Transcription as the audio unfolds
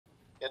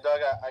Yeah,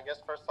 Doug, I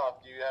guess first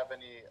off, do you have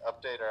any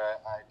update or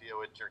idea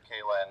with your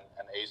Kayla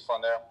and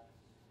Aislinn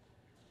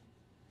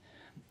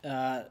there?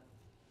 Uh,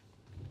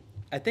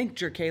 I think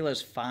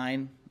Jerkala's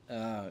fine.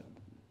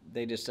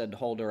 They just said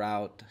hold her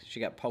out. She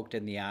got poked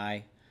in the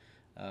eye,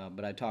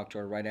 but I talked to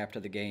her right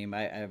after the game.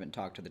 I haven't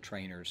talked to the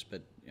trainers,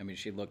 but I mean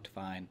she looked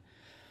fine.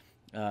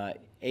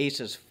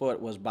 Ace's foot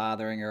was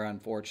bothering her,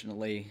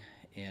 unfortunately,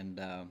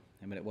 and I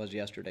mean it was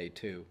yesterday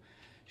too.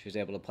 She was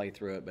able to play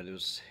through it, but it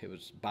was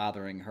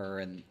bothering her,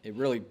 and it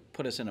really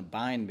put us in a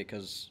bind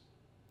because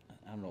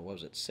I don't know, what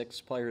was it,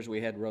 6 players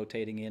we had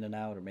rotating in and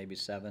out, or maybe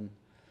 7,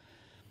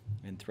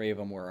 and 3 of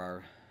them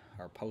were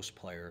our post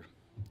player,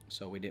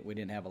 so we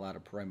didn't have a lot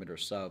of perimeter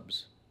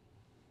subs.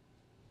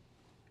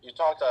 You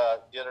talked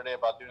the other day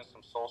about doing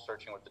some soul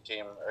searching with the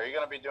team. Are you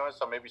going to be doing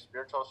some maybe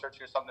spiritual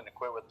searching or something to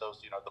quit with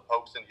those, the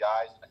pokes in the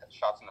eyes and the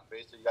shots in the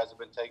face that you guys have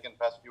been taking the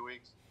past few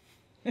weeks?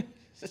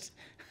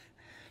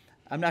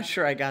 I'm not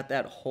sure I got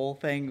that whole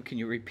thing. Can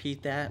you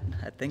repeat that?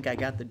 I think I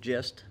got the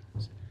gist.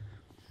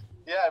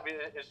 Yeah, I mean,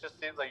 it just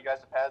seems like you guys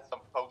have had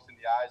some pokes in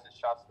the eyes and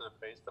shots to the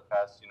face the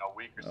past,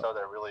 week or so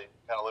that really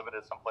kind of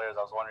limited some players.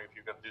 I was wondering if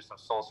you're going to do some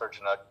soul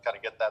searching to kind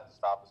of get that to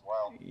stop as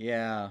well.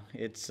 Yeah,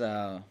 it's.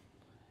 I've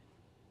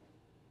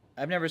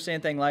never seen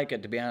anything like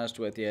it, to be honest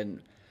with you.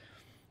 And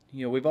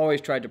we've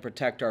always tried to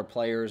protect our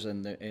players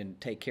and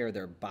take care of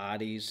their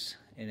bodies.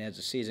 And as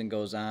the season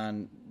goes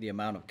on, the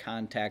amount of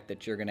contact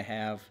that you're going to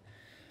have.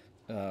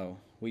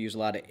 We use a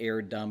lot of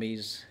air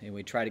dummies, and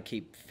we try to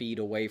keep feet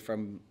away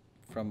from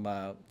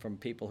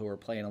people who are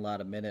playing a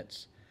lot of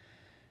minutes.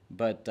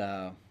 But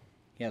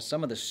yeah,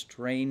 some of the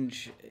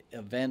strange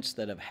events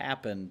that have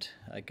happened,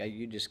 like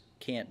you just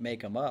can't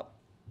make them up,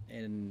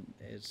 and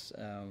it's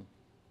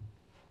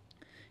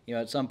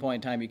at some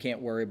point in time you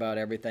can't worry about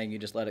everything. You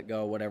just let it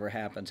go. Whatever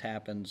happens,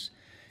 happens.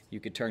 You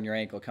could turn your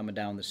ankle coming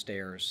down the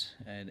stairs,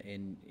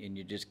 and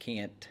you just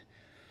can't.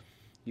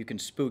 You can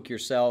spook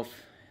yourself.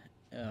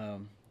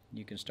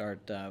 You can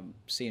start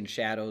seeing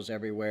shadows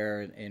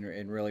everywhere,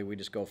 and really we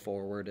just go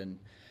forward. And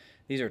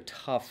these are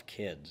tough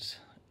kids,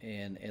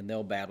 and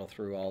they'll battle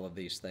through all of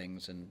these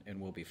things,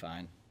 and we'll be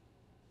fine.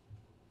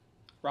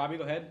 Robbie,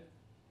 go ahead.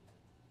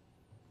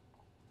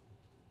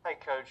 Hey,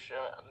 Coach.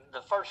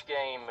 The first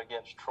game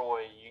against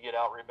Troy, you get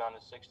out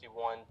rebounded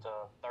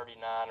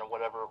 61-39 or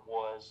whatever it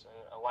was. And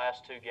the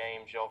last 2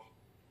 games, y'all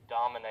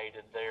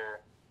dominated there.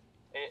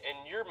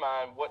 In your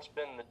mind, what's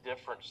been the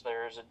difference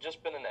there? Has it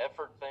just been an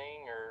effort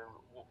thing, or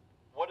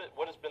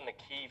what has been the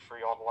key for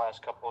y'all the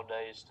last couple of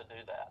days to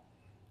do that?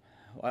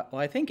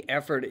 Well, I think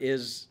effort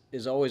is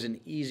always an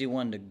easy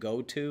one to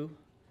go to,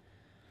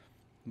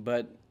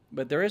 but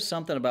there is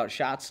something about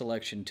shot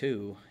selection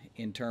too,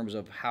 in terms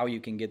of how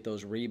you can get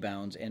those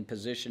rebounds and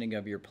positioning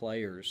of your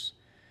players.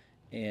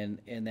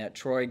 And in that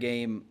Troy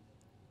game,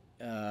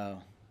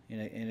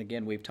 and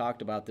again, we've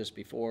talked about this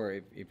before,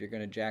 if you're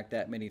going to jack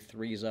that many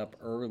threes up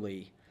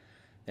early,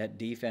 that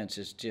defense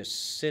is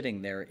just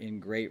sitting there in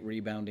great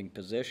rebounding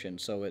position.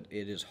 So it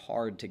is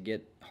harder to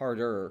get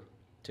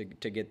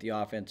the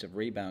offensive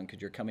rebound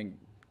because you're coming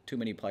too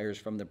many players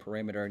from the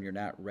perimeter and you're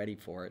not ready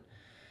for it.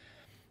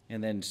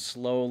 And then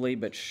slowly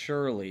but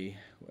surely,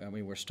 I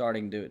mean, we're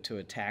starting to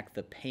attack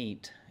the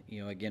paint,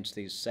 against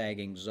these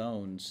sagging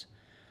zones,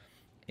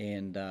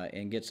 and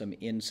get some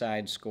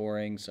inside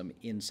scoring, some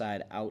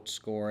inside out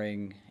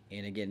scoring.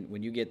 And again,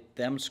 when you get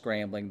them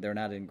scrambling, they're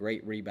not in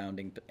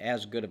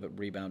as good of a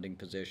rebounding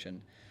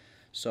position.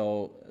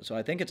 So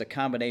I think it's a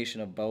combination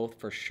of both.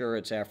 For sure,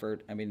 it's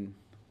effort. I mean,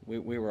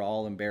 we were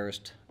all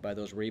embarrassed by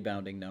those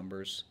rebounding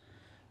numbers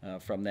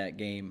from that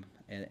game.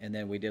 And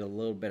then we did a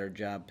little better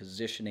job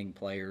positioning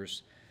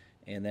players,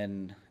 and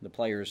then the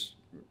players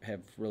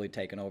have really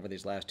taken over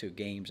these last 2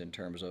 games in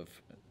terms of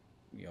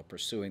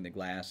pursuing the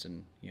glass,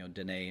 and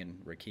Danae and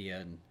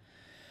Rakia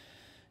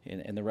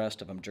and the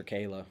rest of them,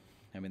 Jerkala.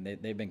 I mean,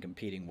 they've been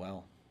competing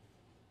well.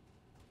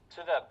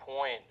 To that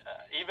point,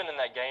 even in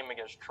that game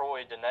against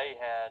Troy, Danae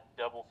had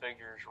double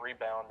figures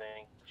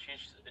rebounding.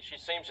 She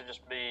seems to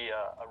just be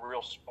a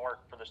real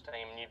spark for this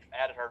team, and you've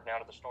added her now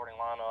to the starting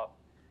lineup.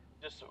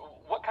 Just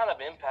what kind of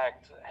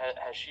impact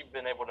has she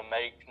been able to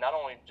make, not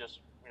only just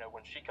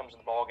when she comes in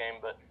the ball game,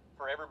 but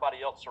for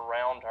everybody else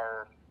around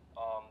her,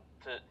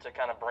 to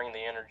kind of bring the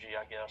energy,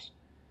 I guess.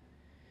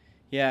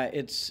 Yeah,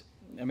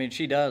 I mean,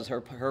 she does.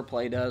 Her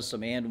play does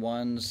some and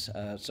ones,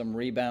 some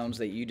rebounds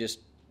that you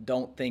just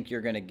don't think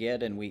you're going to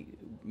get, and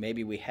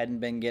maybe we hadn't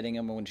been getting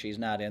them when she's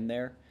not in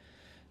there,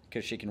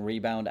 because she can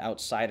rebound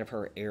outside of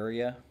her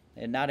area,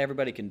 and not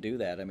everybody can do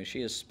that. I mean,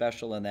 she is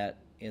special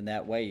in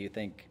that way. You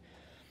think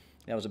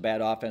that was a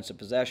bad offensive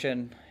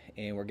possession,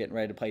 and we're getting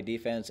ready to play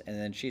defense, and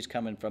then she's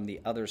coming from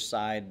the other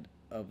side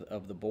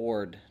of the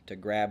board to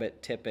grab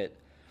it, tip it,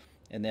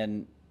 and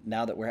then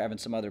now that we're having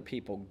some other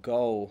people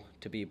go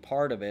to be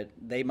part of it,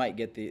 they might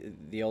get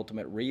the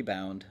ultimate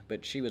rebound,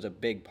 but she was a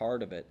big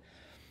part of it.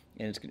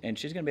 And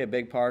she's going to be a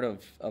big part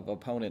of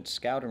opponents'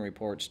 scouting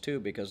reports too,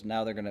 because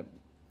now they're going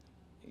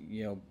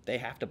to, they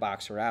have to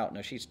box her out.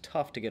 Now she's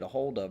tough to get a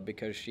hold of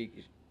because she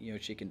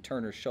can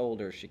turn her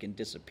shoulder, she can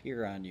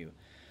disappear on you.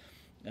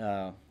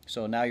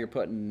 So now you're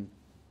putting,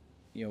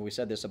 we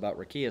said this about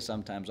Rakia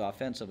sometimes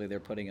offensively, they're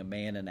putting a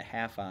man and a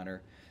half on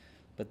her.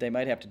 But they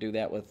might have to do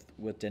that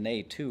with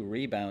Danae too,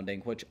 rebounding,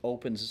 which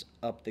opens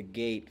up the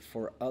gate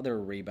for other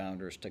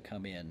rebounders to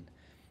come in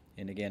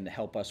and, again,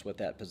 help us with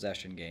that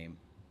possession game.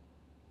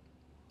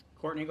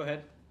 Courtney, go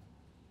ahead.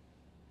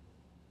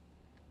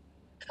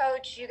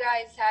 Coach, you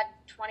guys had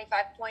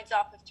 25 points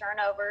off of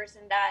turnovers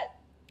and that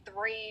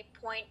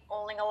 3-point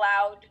only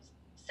allowed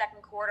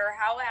second quarter.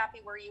 How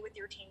happy were you with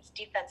your team's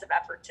defensive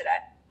effort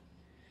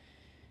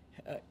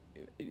today?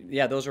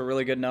 Yeah, those are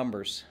really good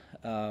numbers.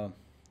 And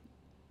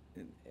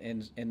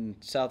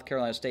South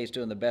Carolina State's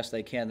doing the best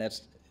they can.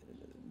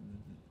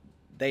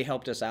 They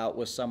helped us out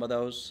with some of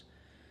those.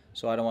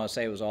 So I don't want to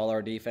say it was all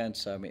our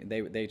defense. I mean,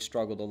 they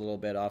struggled a little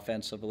bit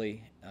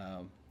offensively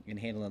in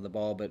handling the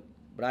ball, but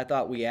I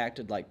thought we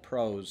acted like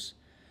pros,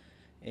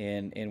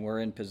 and we're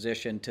in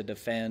position to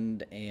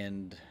defend,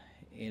 and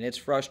it's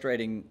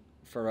frustrating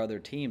for other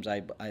teams.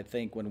 I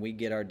think when we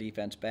get our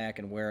defense back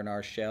and we're in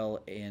our shell,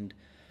 and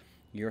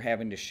you're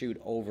having to shoot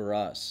over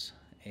us,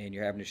 and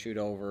you're having to shoot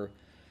over,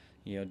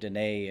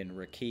 Danae and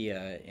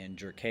Rakia and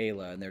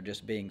Jerkayla, and they're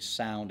just being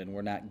sound, and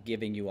we're not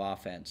giving you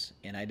offense.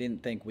 And I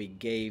didn't think we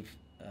gave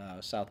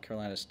South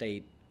Carolina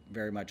State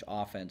very much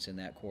offense in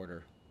that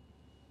quarter.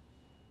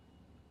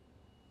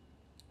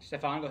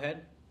 Stefan, go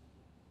ahead.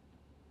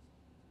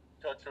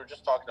 Coach, we were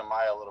just talking to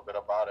Maya a little bit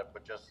about it,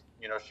 but just,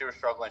 she was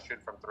struggling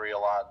shooting from three a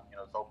lot,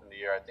 to open the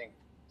year. I think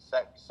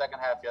second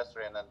half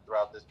yesterday and then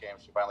throughout this game,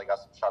 she finally got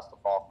some shots to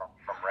fall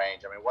from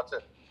range. I mean, what's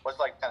it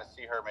like kind of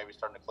see her maybe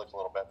starting to click a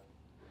little bit?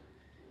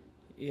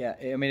 Yeah,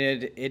 I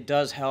mean, it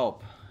does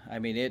help. I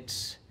mean,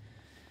 it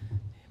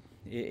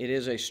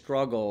is a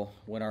struggle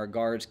when our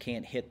guards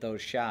can't hit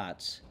those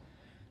shots.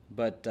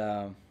 But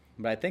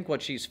I think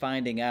what she's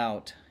finding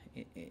out,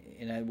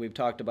 and we've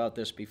talked about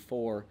this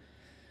before,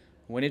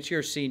 when it's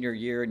your senior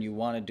year and you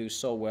want to do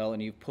so well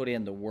and you've put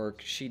in the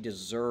work, she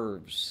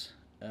deserves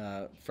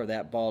for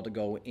that ball to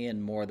go in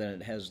more than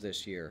it has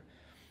this year.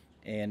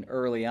 And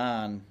early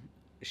on,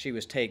 she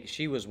was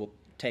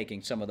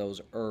taking some of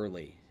those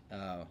early.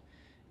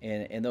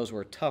 And those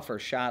were tougher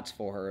shots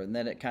for her, and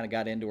then it kind of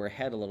got into her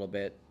head a little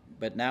bit.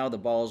 But now the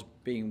ball's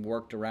being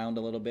worked around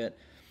a little bit.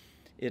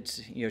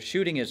 It's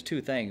shooting is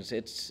two things.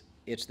 It's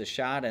the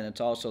shot, and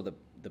it's also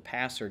the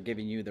passer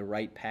giving you the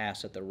right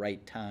pass at the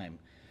right time.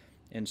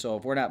 And so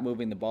if we're not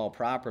moving the ball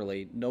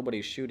properly,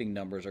 nobody's shooting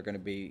numbers are going to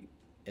be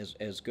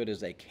as good as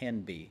they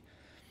can be.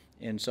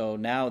 And so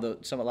now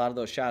a lot of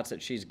those shots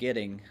that she's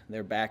getting,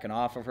 they're backing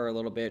off of her a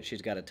little bit.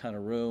 She's got a ton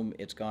of room.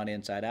 It's gone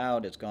inside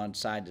out. It's gone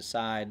side to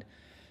side.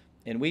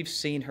 And we've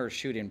seen her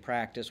shoot in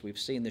practice. We've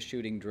seen the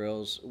shooting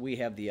drills. We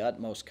have the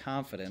utmost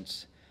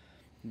confidence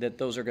that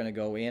those are going to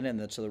go in and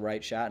that's the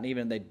right shot. And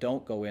even if they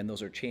don't go in,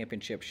 those are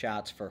championship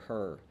shots for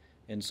her.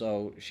 And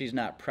so she's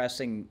not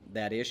pressing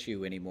that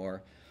issue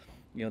anymore.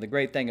 The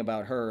great thing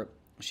about her,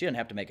 she doesn't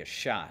have to make a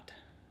shot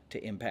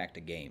to impact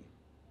a game.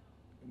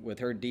 With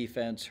her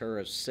defense, her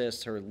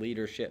assists, her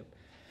leadership,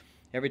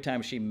 every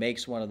time she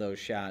makes one of those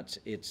shots,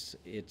 it's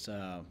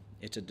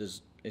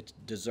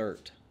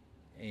dessert.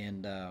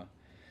 And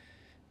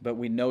but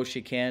we know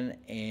she can,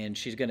 and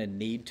she's going to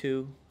need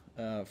to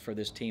for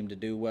this team to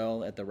do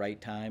well at the right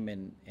time.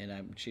 And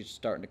she's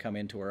starting to come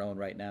into her own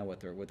right now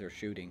with her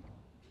shooting.